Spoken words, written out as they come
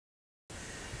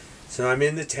So I'm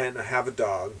in the tent. I have a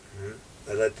dog.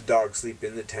 I let the dog sleep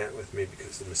in the tent with me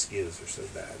because the mosquitoes are so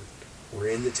bad. We're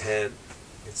in the tent.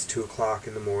 It's 2 o'clock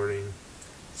in the morning.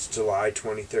 It's July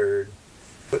 23rd.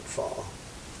 Footfall.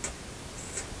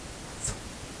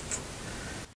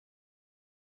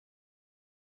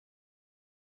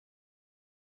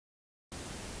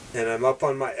 And I'm up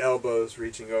on my elbows,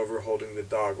 reaching over, holding the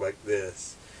dog like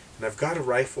this. And I've got a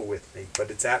rifle with me,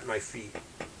 but it's at my feet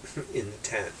in the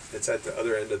tent. It's at the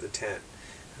other end of the tent.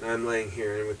 And I'm laying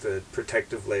here with the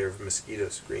protective layer of mosquito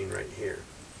screen right here.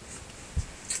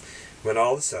 When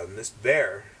all of a sudden this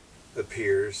bear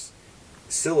appears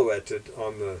silhouetted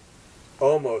on the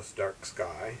almost dark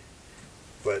sky,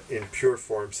 but in pure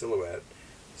form silhouette,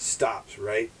 stops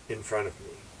right in front of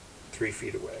me, 3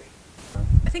 feet away.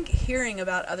 I think hearing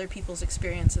about other people's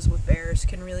experiences with bears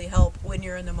can really help when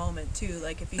you're in the moment too.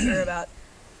 Like if you hear about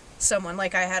someone,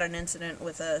 like I had an incident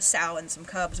with a sow and some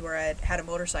cubs where I had a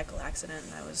motorcycle accident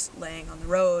and I was laying on the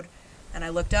road and I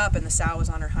looked up and the sow was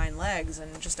on her hind legs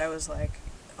and I was like,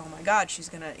 oh my God, she's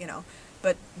gonna,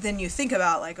 but then you think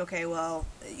about like, okay, well,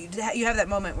 you have that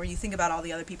moment where you think about all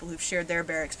the other people who've shared their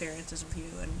bear experiences with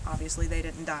you and obviously they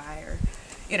didn't die or,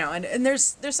 and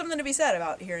there's something to be said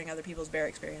about hearing other people's bear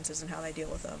experiences and how they deal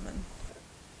with them.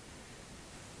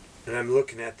 And I'm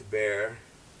looking at the bear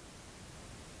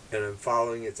and I'm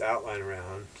following its outline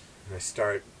around and I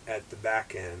start at the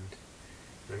back end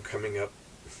and I'm coming up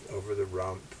over the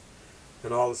rump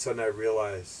and all of a sudden I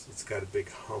realize it's got a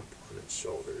big hump on its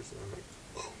shoulders and I'm like,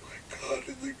 oh my God,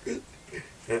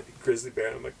 it's a grizzly bear.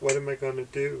 And I'm like, what am I going to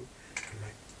do? I'm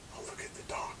like, I'll look at the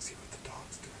dog, see what the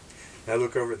dog's doing. And I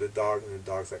look over at the dog and the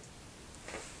dog's like,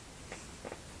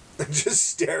 I'm just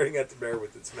staring at the bear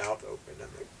with its mouth open. I'm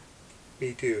like,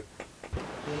 me too.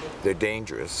 They're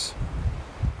dangerous.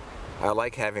 I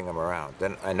like having them around.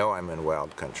 Then I know I'm in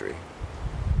wild country.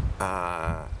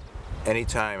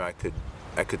 Anytime I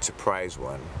could surprise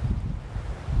one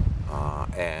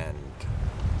and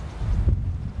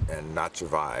not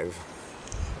survive.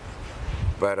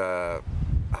 But I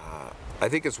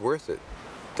think it's worth it.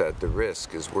 The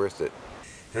risk is worth it.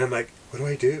 And I'm like, what do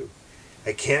I do?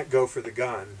 I can't go for the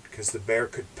gun because the bear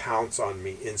could pounce on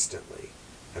me instantly.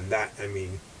 And the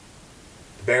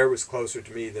bear was closer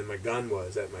to me than my gun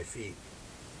was at my feet.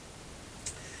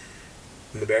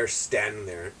 And the bear's standing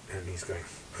there and he's going.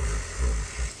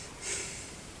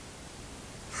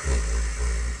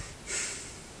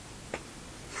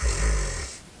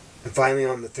 And finally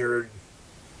on the third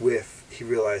whiff, he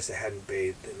realized I hadn't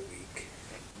bathed in a week.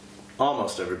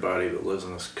 Almost everybody that lives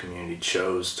in this community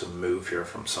chose to move here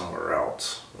from somewhere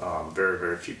else. Very,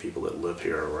 very few people that live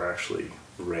here were actually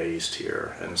raised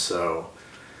here. And so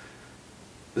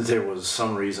there was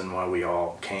some reason why we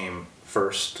all came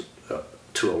first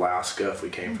to Alaska if we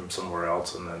came from somewhere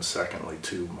else, and then secondly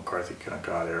to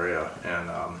McCarthy-Kennecott area. And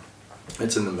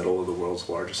it's in the middle of the world's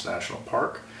largest national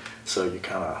park. So you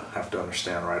kind of have to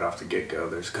understand right off the get-go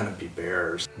there's going to be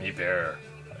bears. Me bear,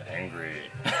 angry.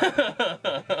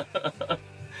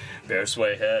 Bear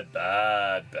sway head,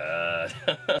 bad.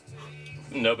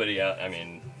 Nobody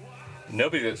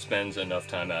that spends enough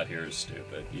time out here is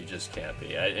stupid. You just can't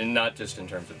be, and not just in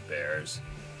terms of bears.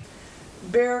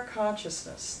 Bear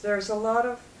consciousness. There's a lot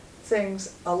of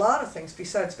things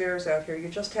besides bears out here you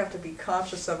just have to be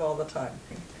conscious of all the time.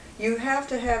 You have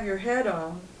to have your head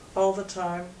on all the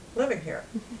time living here.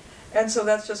 And so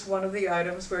that's just one of the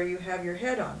items where you have your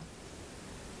head on.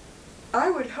 I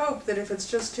would hope that if it's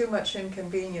just too much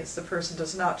inconvenience, the person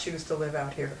does not choose to live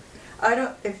out here.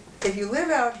 If you live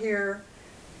out here,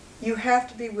 you have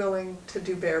to be willing to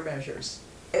do bear measures.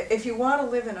 If you want to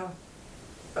live in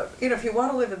if you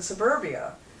want to live in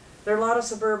suburbia, there are a lot of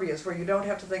suburbias where you don't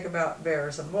have to think about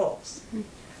bears and wolves.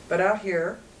 But out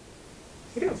here,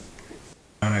 you do.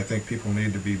 And I think people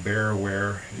need to be bear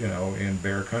aware, in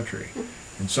bear country.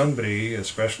 And somebody,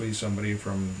 especially somebody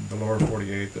from the lower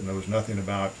 48 that knows nothing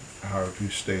about how to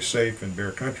stay safe in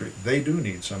bear country, they do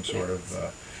need some sort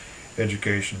of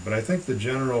education. But I think the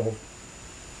general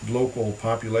local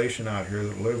population out here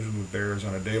that lives with bears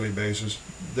on a daily basis,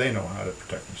 they know how to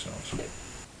protect themselves.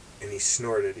 And he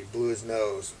snorted, he blew his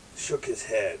nose, shook his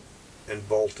head, and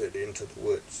bolted into the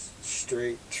woods,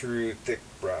 straight through thick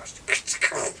brush.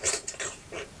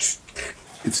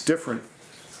 It's different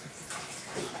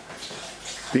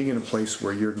being in a place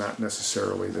where you're not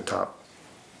necessarily the top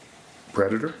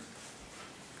predator,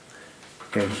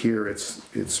 and here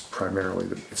it's primarily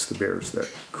the bears that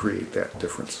create that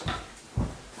difference.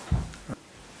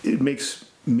 It makes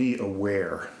me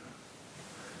aware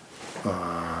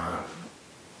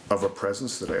of a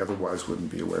presence that I otherwise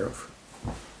wouldn't be aware of.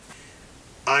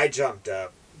 I jumped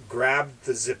up, grabbed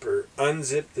the zipper,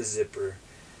 unzipped the zipper,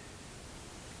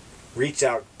 reached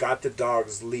out, got the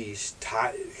dog's leash,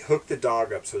 hooked the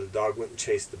dog up so the dog wouldn't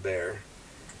chase the bear,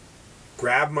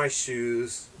 grabbed my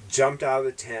shoes, jumped out of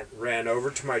the tent, ran over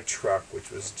to my truck,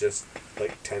 which was just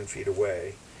like 10 feet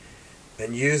away,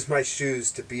 and used my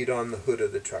shoes to beat on the hood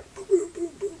of the truck. Boom, boom,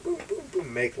 boom, boom, boom, boom,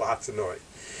 boom, make lots of noise.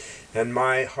 And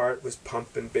my heart was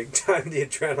pumping big time. The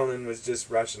adrenaline was just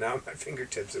rushing out my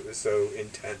fingertips. It was so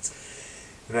intense.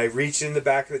 And I reached in the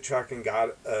back of the truck and got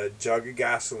a jug of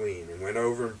gasoline and went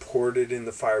over and poured it in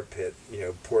the fire pit.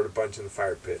 Poured a bunch in the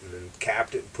fire pit and then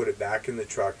capped it and put it back in the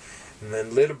truck. And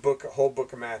then lit a whole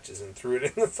book of matches and threw it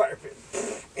in the fire pit.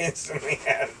 Instantly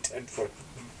had a 10-foot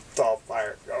tall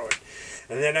fire going.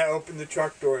 And then I opened the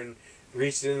truck door and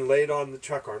reached in and laid on the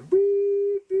truck horn. Beep,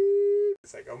 beep.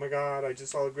 It's like, oh my God, I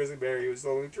just saw a grizzly bear. He was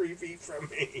only 3 feet from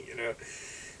me,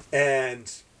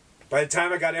 And by the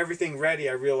time I got everything ready,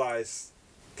 I realized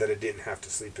that I didn't have to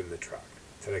sleep in the truck,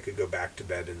 that I could go back to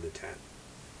bed in the tent.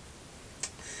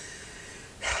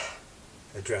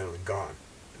 Adrenaline gone,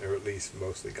 or at least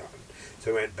mostly gone.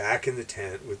 So I went back in the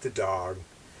tent with the dog,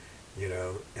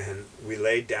 and we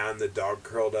laid down. The dog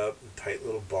curled up in a tight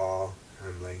little ball.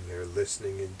 I'm laying there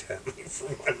listening intently for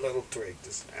my little twig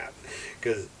to snap,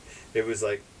 because it was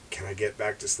like, can I get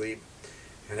back to sleep?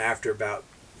 And after about,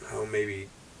 maybe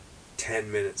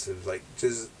 10 minutes of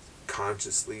just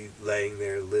consciously laying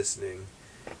there listening,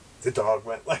 the dog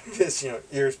went like this,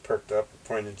 ears perked up,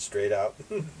 pointed straight out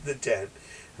the tent.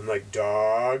 I'm like,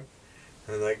 dog.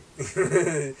 And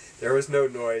there was no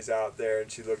noise out there, and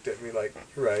she looked at me like,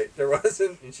 you're right, there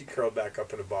wasn't, and she curled back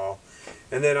up in a ball.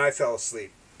 And then I fell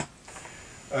asleep.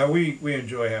 We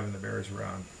enjoy having the bears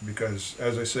around because,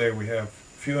 as I say, we have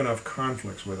few enough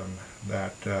conflicts with them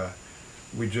that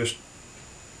we just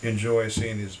enjoy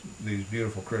seeing these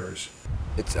beautiful critters.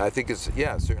 I think it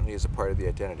certainly is a part of the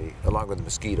identity, along with the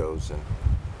mosquitoes,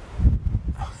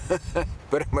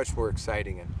 but a much more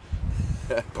exciting and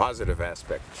positive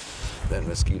aspect than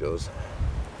mosquitoes.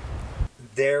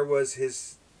 There was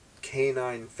his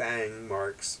canine fang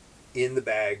marks in the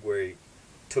bag where he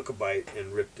took a bite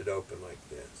and ripped it open like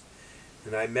this.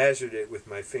 And I measured it with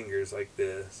my fingers like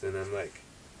this, and I'm like,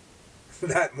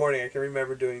 that morning I can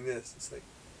remember doing this. It's like,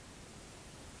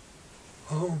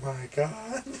 oh my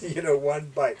God,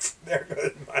 one bite, there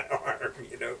goes my arm,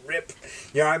 rip.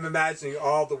 I'm imagining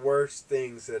all the worst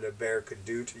things that a bear could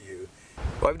do to you.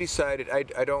 Well, I've decided,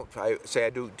 I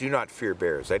do not fear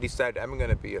bears. I decided I'm going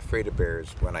to be afraid of bears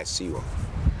when I see them.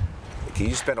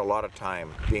 You spend a lot of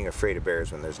time being afraid of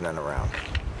bears when there's none around.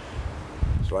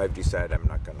 So I've decided I'm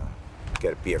not going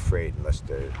to be afraid unless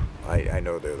I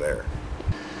know they're there.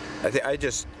 I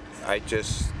just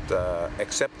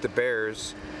accept the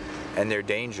bears and their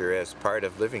danger as part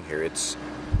of living here. It's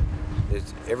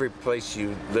every place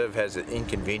you live has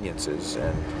inconveniences,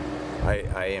 and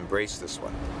I embrace this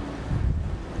one.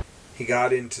 He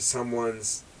got into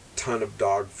someone's ton of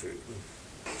dog food.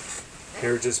 They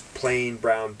were just plain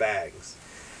brown bags.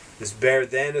 This bear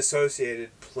then associated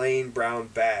plain brown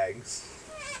bags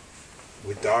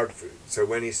with dog food. So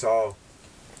when he saw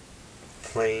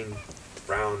plain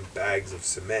brown bags of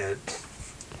cement,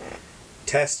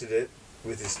 tested it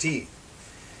with his teeth.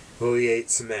 Well, he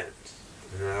ate cement.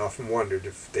 And I often wondered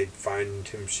if they'd find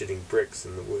him shitting bricks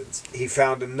in the woods. He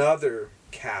found another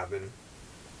cabin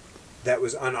that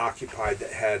was unoccupied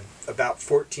that had about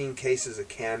 14 cases of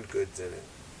canned goods in it.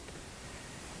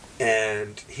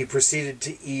 And he proceeded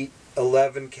to eat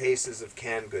 11 cases of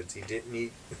canned goods. He didn't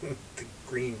eat the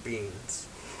green beans.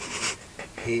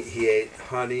 He ate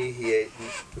honey, he ate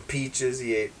peaches,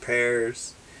 he ate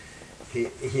pears, he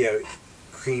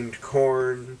creamed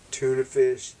corn, tuna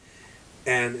fish,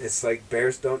 and it's like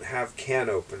bears don't have can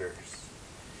openers.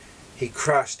 He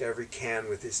crushed every can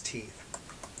with his teeth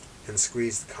and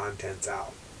squeezed the contents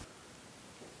out.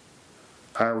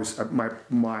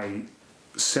 My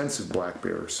sense of black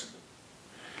bears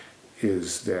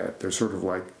is that they're sort of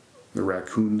like the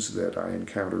raccoons that I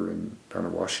encounter down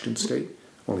in Washington State,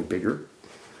 only bigger.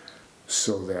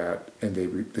 So that, and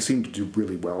they seem to do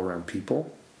really well around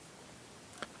people.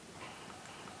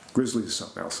 Grizzly is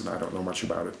something else, and I don't know much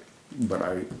about it, but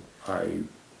I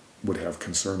would have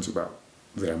concerns about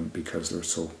them because they're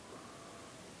so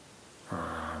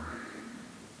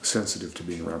sensitive to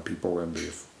being around people, and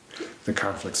the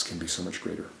conflicts can be so much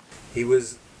greater. He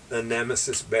was a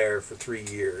nemesis bear for 3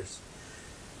 years.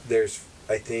 There's,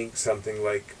 I think, something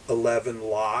like 11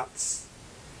 lots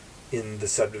in the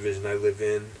subdivision I live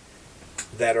in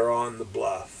that are on the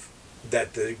bluff,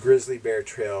 that the grizzly bear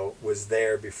trail was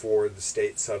there before the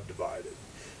state subdivided.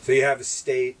 So you have a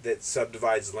state that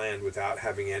subdivides land without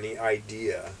having any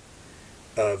idea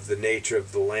of the nature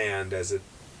of the land as it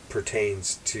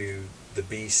pertains to the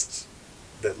beasts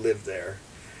that live there.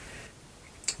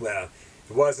 Well,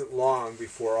 it wasn't long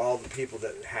before all the people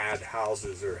that had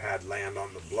houses or had land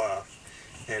on the bluff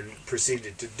and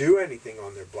proceeded to do anything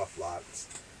on their bluff lots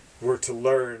were to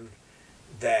learn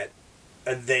that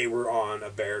they were on a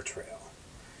bear trail.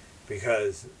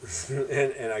 Because,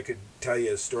 and I could tell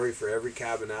you a story for every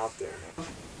cabin out there.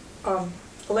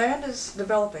 Land is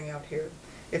developing out here.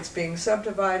 It's being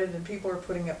subdivided and people are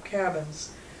putting up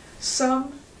cabins.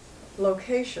 Some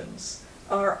locations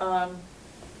are on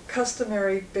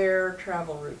customary bear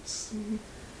travel routes. Mm-hmm.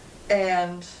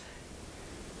 And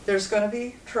there's going to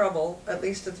be trouble, at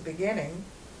least at the beginning,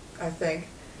 I think.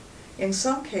 In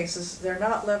some cases, they're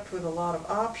not left with a lot of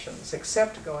options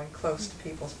except going close to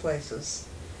people's places.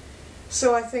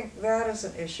 So I think that is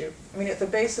an issue. I mean, at the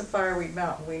base of Fireweed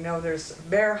Mountain, we know there's a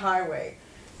bear highway,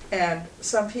 and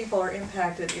some people are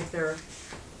impacted if they're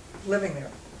living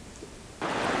there.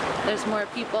 There's more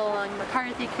people along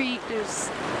McCarthy Creek, there's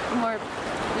more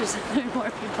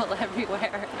people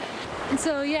everywhere. And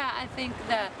so, yeah, I think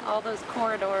that all those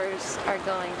corridors are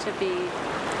going to be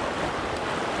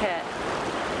hit.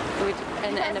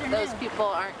 And if those people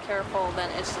aren't careful, then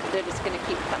they're just going to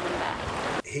keep coming back.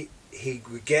 He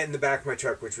would get in the back of my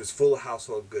truck, which was full of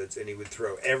household goods, and he would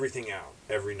throw everything out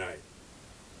every night.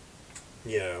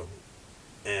 You know,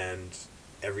 and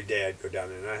every day I'd go down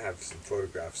there, and I have some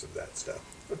photographs of that stuff,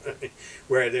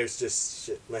 where there's just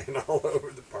shit laying all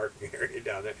over the parking area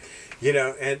down there. You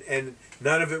know, and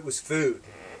none of it was food.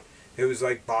 It was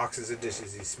like boxes of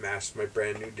dishes. He smashed my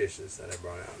brand new dishes that I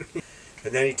brought out.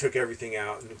 And then he took everything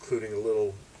out, including a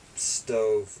little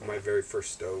stove. My very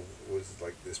first stove was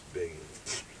like this big.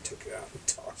 And took it out and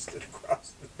tossed it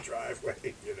across the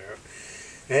driveway, you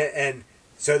know. And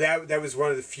so that was one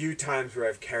of the few times where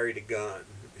I've carried a gun.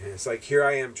 And it's like, here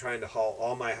I am trying to haul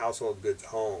all my household goods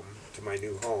home to my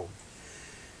new home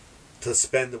to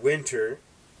spend the winter,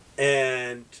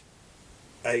 and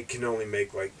I can only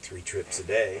make like 3 trips a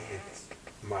day. It's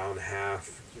a mile and a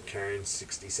half. You're carrying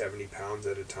 60, 70 pounds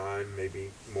at a time, maybe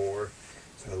more.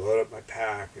 So I load up my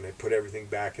pack and I put everything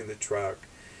back in the truck.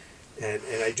 And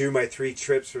I do my 3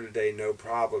 trips for the day, no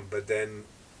problem. But then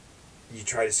you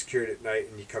try to secure it at night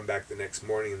and you come back the next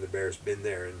morning and the bear's been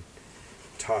there and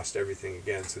tossed everything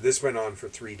again. So this went on for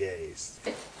 3 days.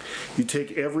 You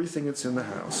take everything that's in the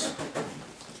house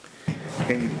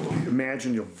and you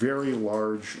imagine a very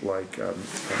large, like a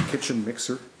kitchen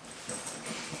mixer,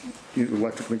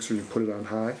 electric mixer, you put it on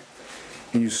high,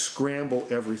 and you scramble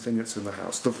everything that's in the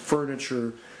house. The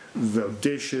furniture, the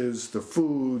dishes, the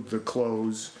food, the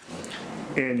clothes,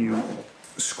 and you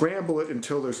scramble it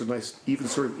until there's a nice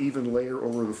even layer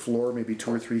over the floor, maybe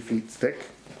 2 or 3 feet thick.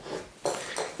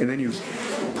 And then you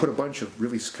put a bunch of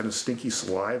really kind of stinky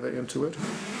saliva into it.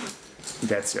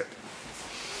 That's it.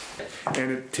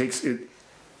 And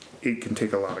it can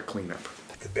take a lot of cleanup.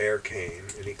 The bear came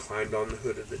and he climbed on the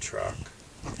hood of the truck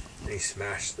and he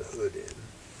smashed the hood in.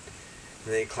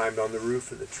 And then he climbed on the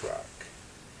roof of the truck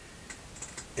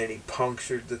and he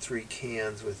punctured the 3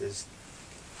 cans with his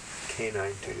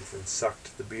canine tooth and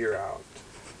sucked the beer out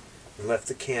and left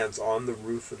the cans on the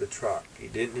roof of the truck. He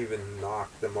didn't even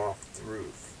knock them off the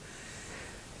roof.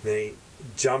 Then he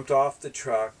jumped off the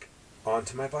truck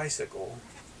onto my bicycle,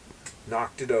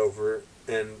 knocked it over,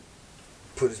 and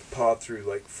put his paw through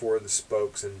like 4 of the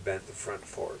spokes and bent the front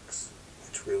forks,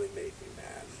 which really made me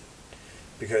mad.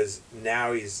 Because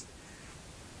now he's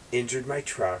injured my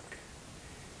truck,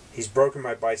 he's broken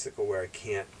my bicycle where I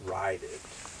can't ride it.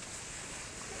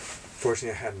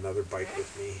 Fortunately, I had another bike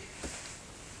with me.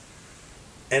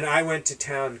 And I went to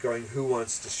town going, who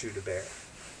wants to shoot a bear?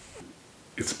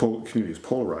 If the community is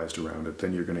polarized around it,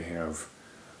 then you're going to have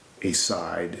a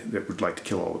side that would like to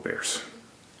kill all the bears.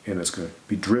 And it's going to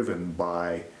be driven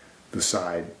by the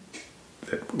side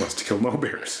that wants to kill no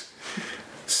bears.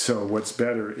 So what's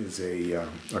better is a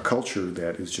culture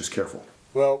that is just careful.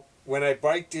 Well, when I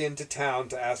biked into town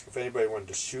to ask if anybody wanted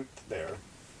to shoot the bear,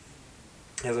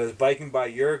 as I was biking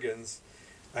by Jurgen's,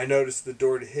 I noticed the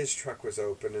door to his truck was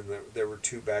open and there were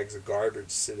 2 bags of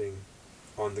garbage sitting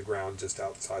on the ground just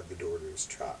outside the door to his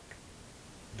truck.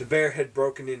 The bear had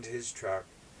broken into his truck,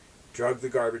 drug the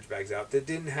garbage bags out. They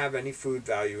didn't have any food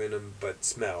value in them but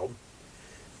smelled.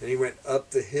 Then he went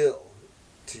up the hill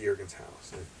to Jurgen's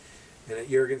house. And at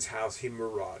Jurgen's house he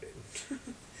marauded.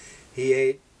 He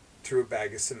ate through a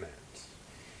bag of cement.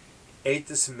 Ate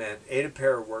the cement, ate a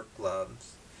pair of work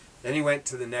gloves. Then he went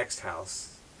to the next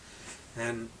house.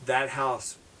 And that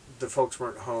house, the folks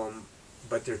weren't home,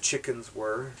 but their chickens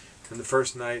were. And the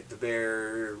first night, the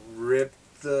bear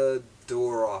ripped the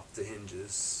door off the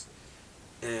hinges,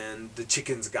 and the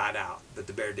chickens got out, but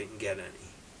the bear didn't get any.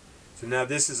 So now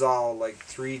this is all like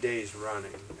 3 days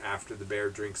running after the bear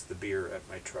drinks the beer at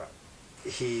my truck.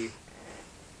 He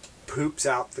poops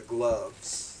out the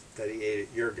gloves that he ate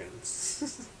at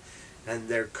Jurgen's, and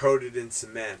they're coated in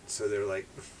cement, so they're like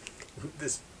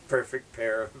this perfect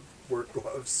pair of work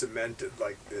gloves cemented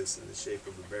like this in the shape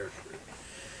of a bear.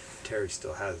 Terry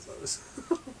still has those.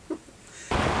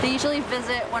 They usually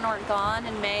visit when we're gone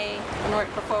in May,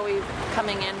 before we're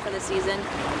coming in for the season.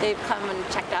 They've come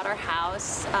and checked out our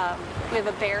house. We have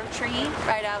a bear tree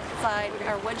right outside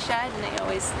our woodshed, and they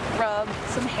always rub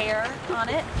some hair on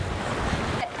it.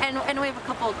 And we have a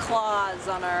couple of claws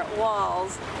on our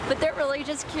walls, but they're really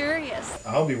just curious.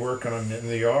 I'll be working in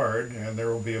the yard, and there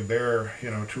will be a bear,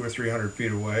 200 or 300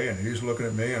 feet away, and he's looking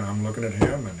at me, and I'm looking at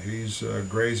him, and he's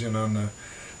grazing on the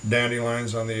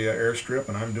dandelions on the airstrip,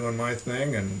 and I'm doing my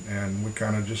thing, and we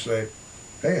kind of just say,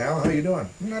 "Hey, Al, how you doing?"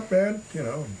 "Not bad,"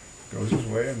 and goes his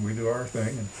way, and we do our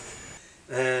thing.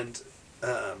 And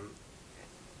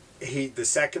the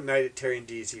second night at Terry and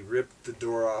Dee's, he ripped the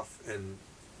door off and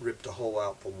ripped a hole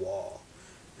out the wall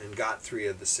and got 3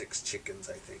 of the 6 chickens,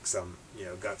 I think.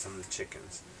 Got some of the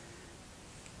chickens.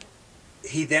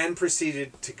 He then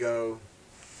proceeded to go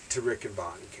to Rick and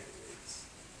Bonnie Canyons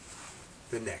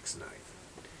the next night.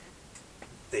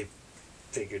 They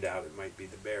figured out it might be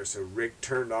the bear, so Rick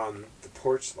turned on the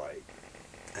porch light,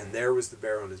 and there was the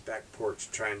bear on his back porch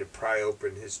trying to pry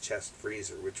open his chest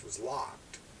freezer, which was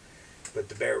locked. But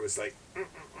the bear was like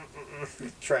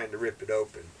trying to rip it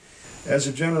open. As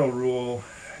a general rule,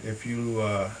 if you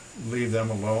leave them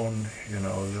alone,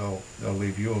 they'll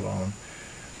leave you alone.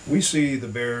 We see the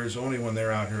bears only when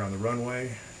they're out here on the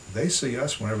runway. They see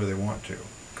us whenever they want to,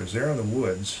 because they're in the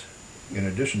woods, in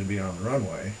addition to being on the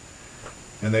runway,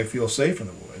 and they feel safe in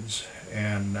the woods.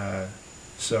 And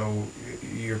so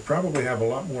you probably have a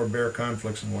lot more bear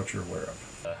conflicts than what you're aware of.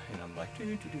 And I'm like,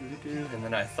 do, and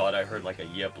then I thought I heard like a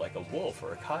yip, like a wolf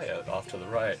or a coyote off to the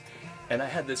right. And I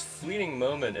had this fleeting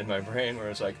moment in my brain where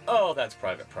it's like, oh, that's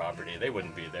private property. They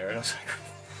wouldn't be there. And I was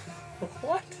like,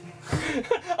 what?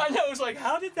 I know, it was like,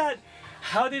 how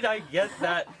did I get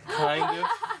that kind of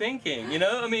thinking?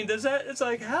 I mean, it's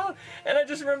like, how? And I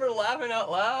just remember laughing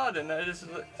out loud, and it's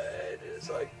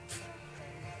like,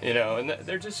 and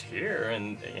they're just here,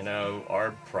 and,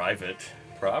 our private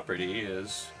property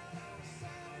is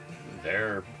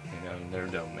their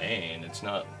domain. It's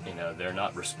not, they're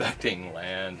not respecting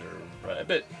land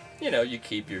but, you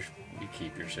keep your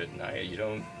shit nice. You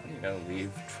don't,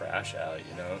 leave trash out,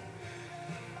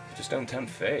 just don't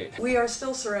tempt fate. We are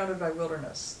still surrounded by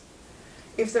wilderness.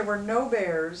 If there were no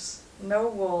bears, no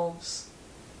wolves,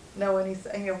 no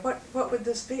anything, what would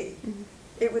this be? Mm-hmm.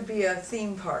 It would be a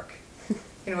theme park.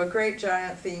 A great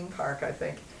giant theme park, I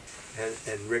think.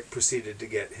 And Rick proceeded to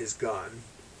get his gun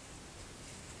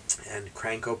and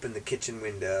crank open the kitchen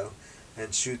window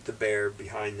and shoot the bear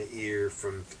behind the ear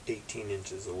from 18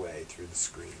 inches away through the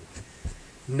screen,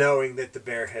 knowing that the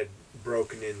bear had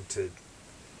broken into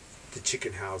the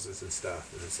chicken houses and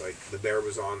stuff. And it's like the bear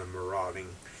was on a marauding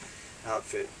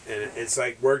outfit, and it's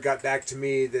like word got back to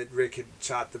me that Rick had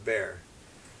shot the bear.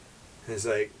 And it's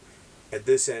like at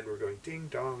this end we're going ding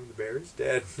dong, the bear is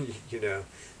dead.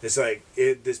 It's like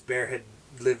this bear had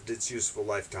lived its useful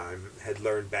lifetime, had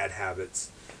learned bad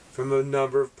habits from a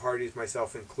number of parties,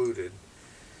 myself included,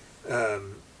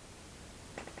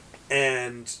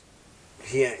 and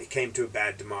he came to a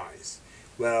bad demise.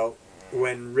 Well,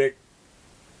 when Rick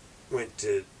went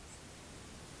to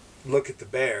look at the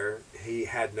bear, he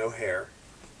had no hair.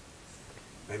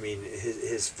 I mean,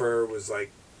 his fur was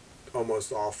like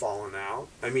almost all fallen out.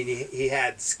 I mean, he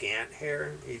had scant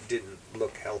hair. He didn't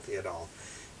look healthy at all.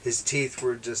 His teeth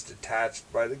were just attached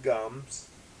by the gums.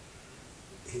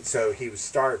 So he was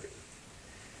starving.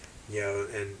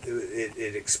 And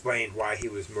it explained why he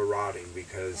was marauding,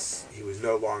 because he was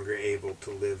no longer able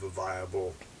to live a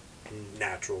viable,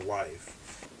 natural life.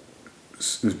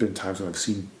 There's been times when I've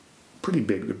seen pretty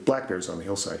big black bears on the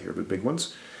hillside here, but big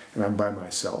ones, and I'm by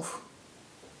myself.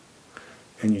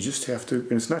 And you just have to,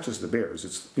 and it's not just the bears,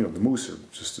 it's, the moose are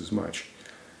just as much.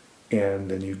 And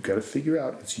then you've got to figure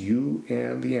out it's you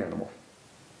and the animal.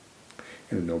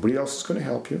 And nobody else is going to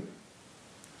help you.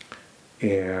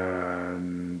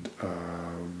 And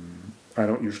I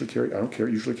don't usually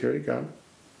carry a gun.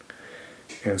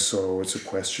 And so it's a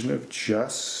question of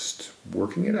just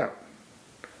working it out.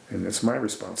 And that's my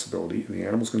responsibility, and the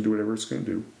animal's going to do whatever it's going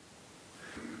to do.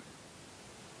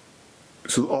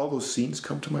 So all those scenes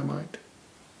come to my mind.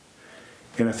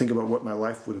 And I think about what my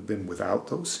life would have been without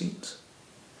those scenes,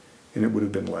 and it would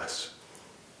have been less.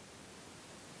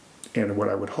 And what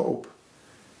I would hope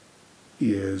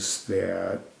is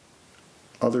that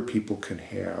other people can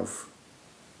have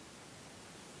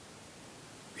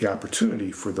the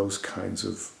opportunity for those kinds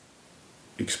of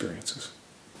experiences.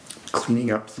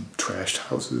 Cleaning up the trashed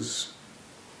houses,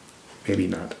 maybe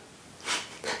not.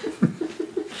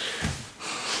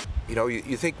 You know,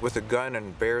 you think with a gun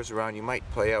and bears around, you might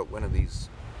play out one of these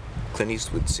Clint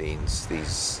Eastwood scenes,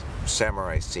 these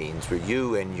samurai scenes, where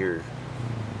you and your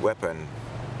weapon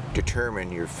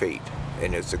determine your fate,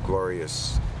 and it's a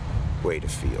glorious way to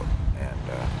feel. And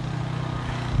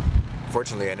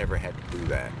fortunately, I never had to do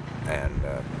that, and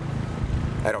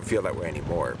I don't feel that way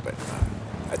anymore. But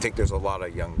I think there's a lot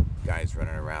of young guys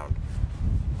running around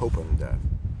hoping to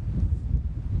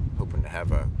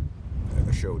have a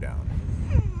showdown.